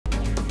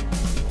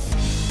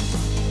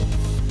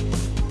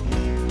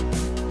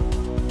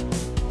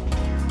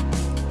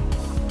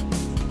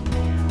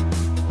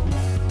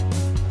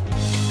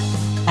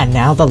And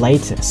now the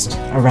latest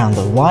around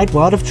the wide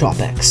world of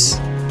tropics.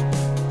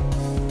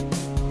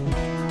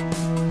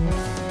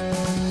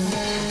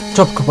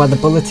 Tropical Weather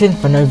Bulletin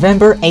for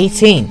November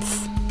 18th.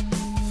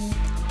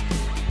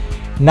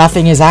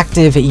 Nothing is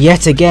active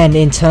yet again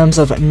in terms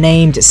of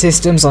named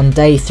systems on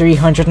day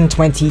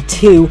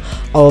 322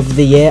 of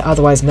the year,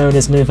 otherwise known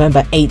as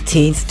November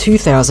 18th,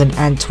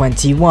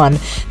 2021,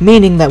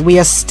 meaning that we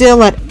are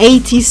still at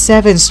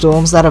 87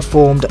 storms that have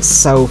formed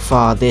so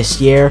far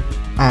this year,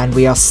 and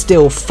we are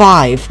still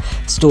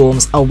 5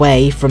 storms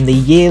away from the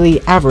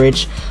yearly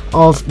average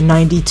of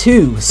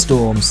 92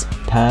 storms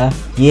per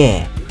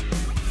year.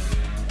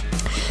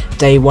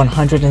 Day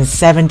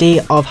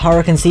 170 of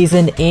hurricane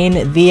season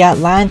in the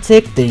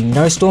Atlantic. The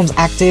no storms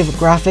active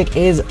graphic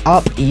is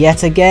up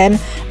yet again,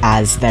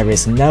 as there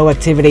is no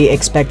activity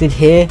expected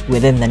here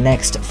within the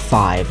next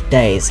 5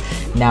 days.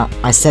 Now,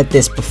 I said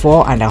this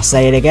before and I'll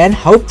say it again,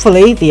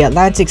 hopefully the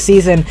Atlantic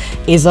season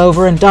is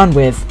over and done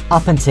with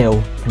up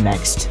until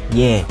next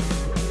year.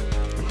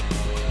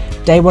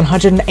 Day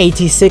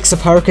 186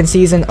 of hurricane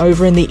season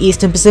over in the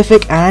Eastern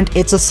Pacific, and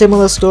it's a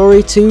similar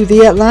story to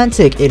the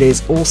Atlantic. It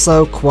is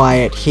also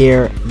quiet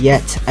here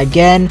yet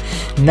again.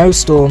 No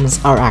storms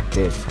are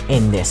active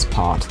in this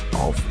part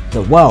of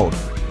the world.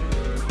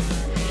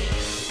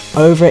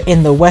 Over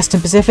in the Western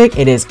Pacific,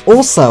 it is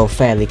also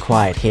fairly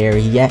quiet here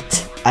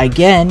yet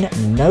again.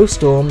 No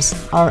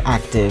storms are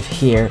active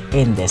here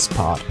in this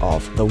part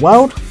of the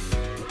world.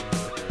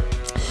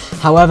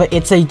 However,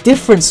 it's a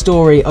different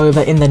story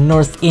over in the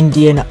North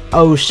Indian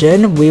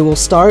Ocean. We will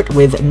start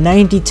with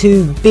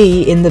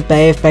 92B in the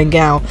Bay of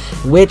Bengal,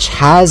 which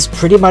has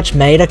pretty much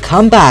made a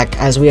comeback,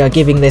 as we are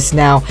giving this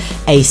now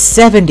a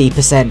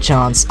 70%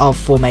 chance of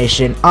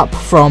formation, up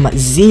from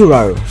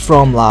 0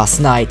 from last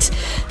night,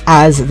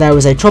 as there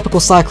was a tropical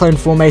cyclone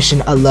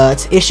formation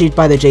alert issued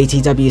by the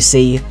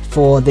JTWC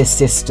for this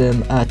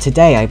system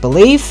today, I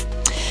believe.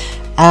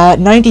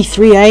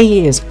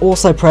 93A is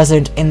also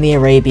present in the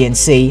Arabian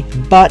Sea,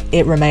 but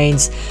it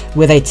remains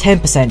with a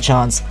 10%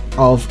 chance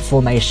of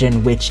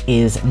formation, which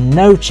is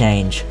no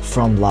change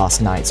from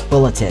last night's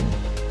bulletin.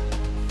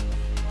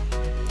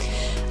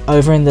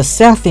 Over in the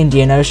South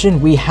Indian Ocean,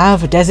 we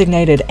have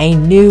designated a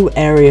new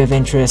area of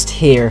interest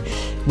here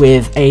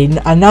with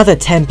another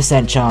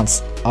 10%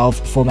 chance of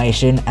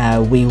formation.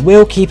 We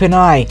will keep an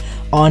eye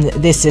on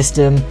this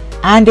system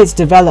and its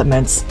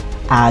developments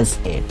as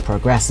it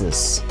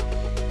progresses.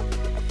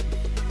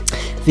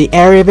 The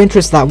area of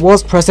interest that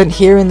was present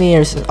here in the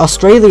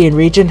Australian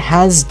region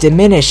has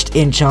diminished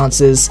in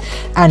chances,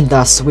 and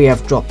thus we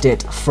have dropped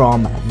it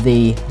from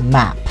the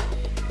map.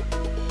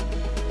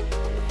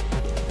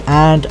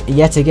 And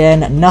yet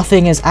again,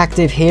 nothing is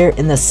active here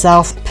in the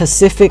South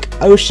Pacific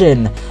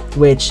Ocean,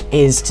 which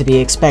is to be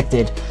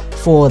expected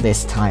for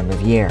this time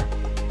of year.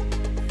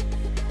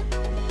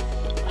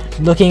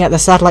 Looking at the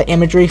satellite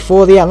imagery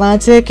for the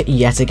Atlantic,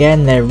 yet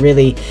again there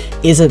really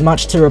isn't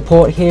much to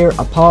report here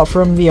apart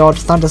from the odd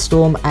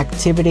thunderstorm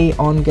activity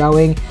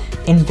ongoing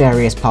in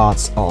various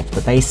parts of the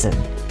basin.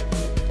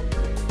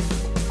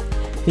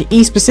 The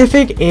East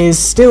Pacific is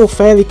still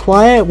fairly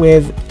quiet,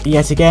 with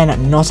yet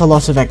again not a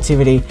lot of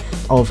activity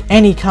of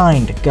any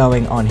kind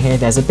going on here.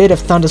 There's a bit of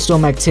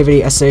thunderstorm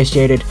activity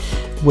associated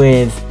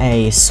with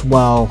a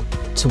swell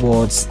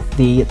towards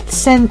the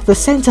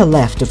center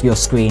left of your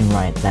screen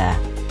right there.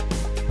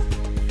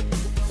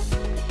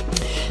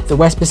 The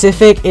West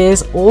Pacific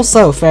is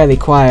also fairly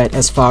quiet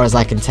as far as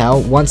I can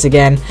tell. Once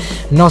again,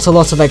 not a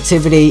lot of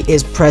activity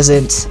is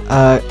present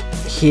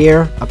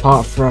here,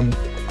 apart from,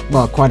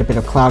 well, quite a bit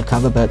of cloud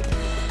cover, but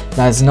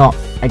there's not,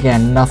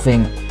 again,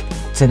 nothing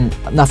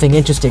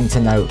interesting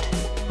to note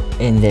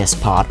in this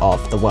part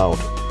of the world.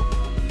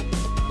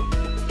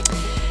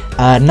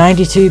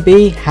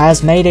 92B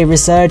has made a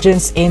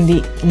resurgence in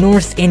the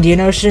North Indian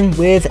Ocean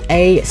with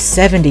a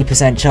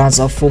 70% chance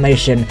of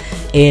formation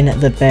in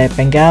the Bay of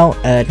Bengal.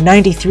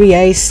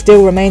 93A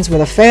still remains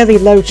with a fairly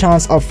low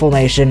chance of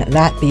formation,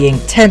 that being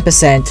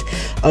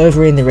 10%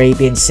 over in the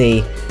Arabian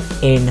Sea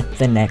in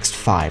the next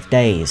 5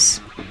 days.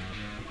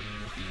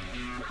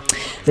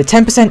 The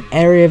 10%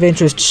 area of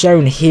interest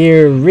shown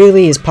here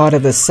really is part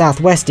of the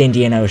Southwest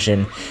Indian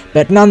Ocean,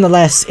 but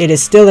nonetheless it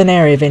is still an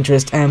area of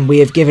interest, and we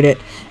have given it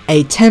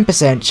a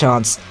 10%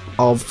 chance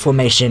of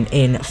formation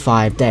in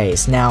 5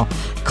 days. Now,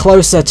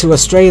 closer to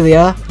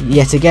Australia,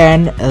 yet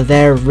again,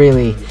 there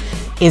really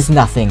is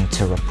nothing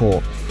to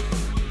report.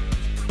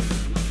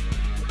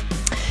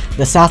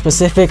 The South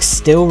Pacific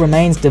still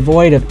remains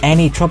devoid of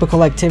any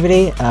tropical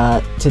activity.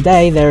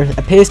 Today there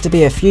appears to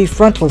be a few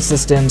frontal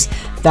systems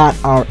that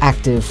are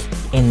active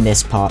in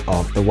this part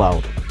of the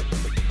world.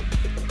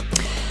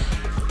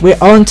 We're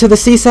on to the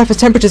sea surface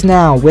temperatures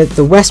now, with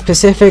the West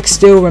Pacific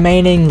still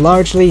remaining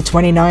largely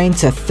 29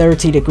 to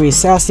 30 degrees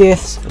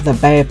Celsius, the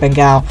Bay of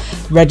Bengal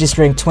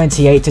registering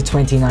 28 to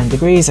 29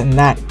 degrees, and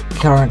that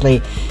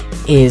currently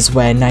is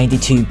where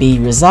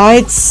 92B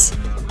resides.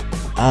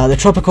 The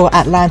tropical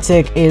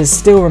Atlantic is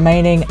still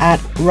remaining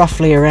at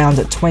roughly around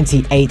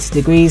 28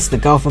 degrees. The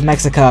Gulf of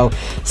Mexico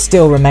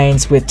still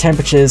remains with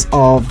temperatures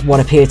of what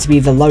appear to be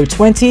the low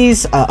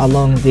 20s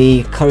along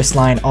the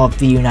coastline of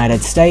the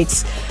United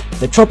States.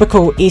 The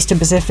tropical Eastern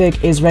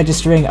Pacific is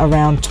registering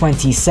around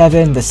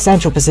 27, the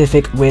Central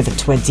Pacific with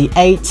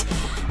 28.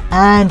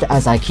 And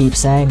as I keep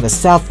saying, the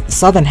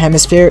southern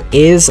hemisphere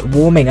is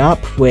warming up,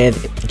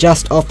 with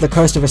just off the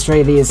coast of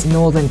Australia's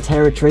Northern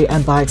Territory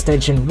and by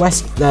extension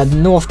the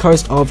north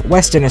coast of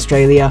Western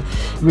Australia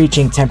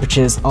reaching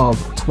temperatures of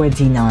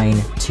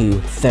 29 to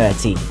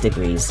 30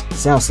 degrees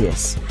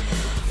Celsius.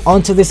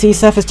 Onto the sea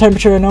surface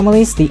temperature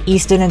anomalies. The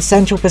eastern and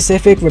central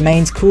Pacific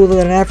remains cooler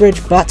than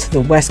average, but the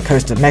west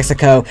coast of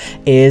Mexico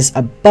is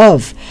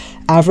above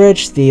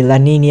average. The La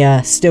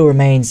Nina still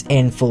remains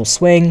in full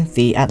swing.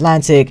 The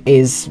Atlantic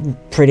is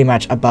pretty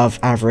much above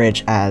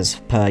average as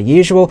per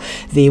usual.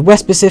 The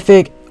West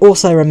Pacific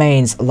also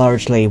remains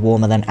largely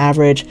warmer than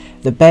average.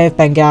 The Bay of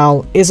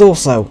Bengal is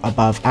also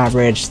above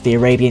average. The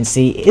Arabian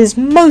Sea is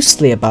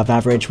mostly above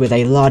average, with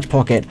a large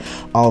pocket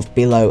of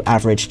below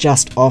average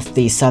just off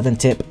the southern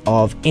tip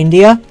of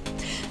India.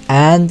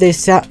 And the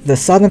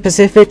southern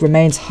Pacific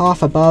remains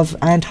half above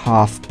and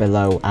half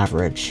below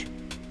average.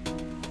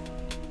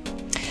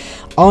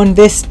 On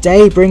this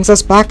day brings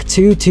us back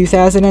to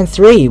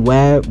 2003,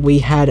 where we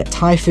had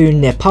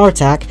Typhoon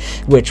Nepartak,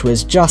 which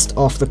was just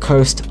off the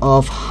coast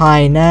of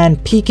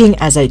Hainan, peaking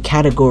as a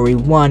Category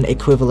 1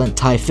 equivalent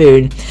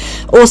typhoon.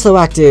 Also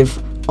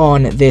active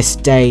on this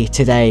day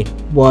today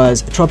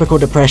was Tropical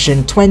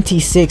Depression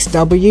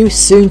 26W,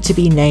 soon to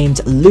be named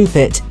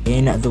Lupit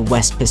in the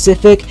West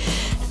Pacific,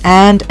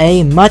 and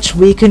a much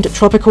weakened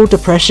Tropical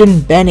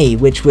Depression Benny,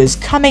 which was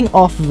coming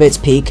off of its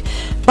peak,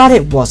 but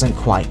it wasn't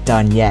quite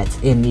done yet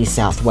in the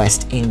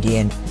Southwest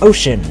Indian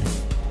Ocean.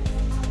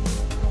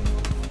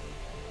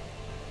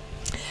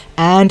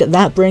 And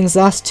that brings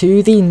us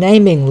to the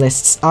naming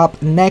lists. Up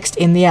next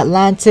in the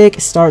Atlantic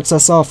starts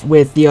us off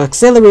with the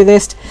auxiliary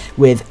list,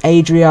 with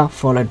Adria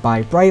followed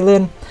by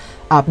Braylon.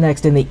 Up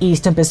next in the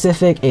Eastern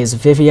Pacific is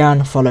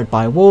Vivian followed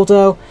by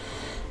Waldo.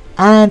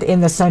 And in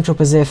the Central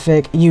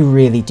Pacific, you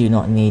really do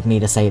not need me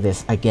to say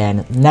this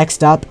again.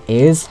 Next up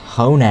is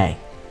Hone.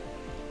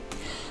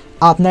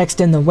 Up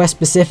next in the West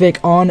Pacific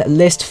on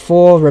list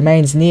 4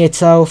 remains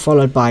Nieto,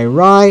 followed by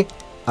Rai.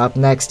 Up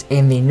next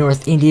in the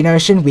North Indian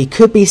Ocean, we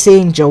could be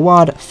seeing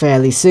Jawad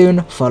fairly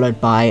soon,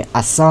 followed by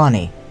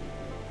Asani.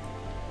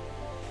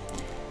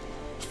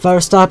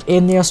 First up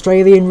in the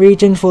Australian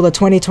region for the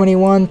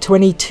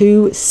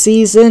 2021-22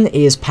 season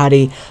is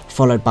Paddy,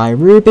 followed by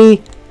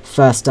Ruby.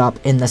 First up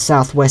in the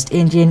Southwest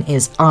Indian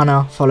is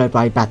Anna, followed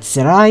by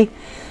Batsirai.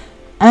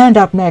 And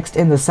up next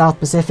in the South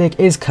Pacific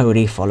is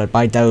Cody, followed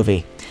by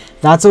Dovey.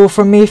 That's all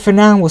from me for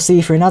now. We'll see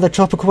you for another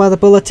Tropical Weather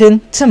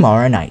Bulletin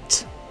tomorrow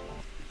night.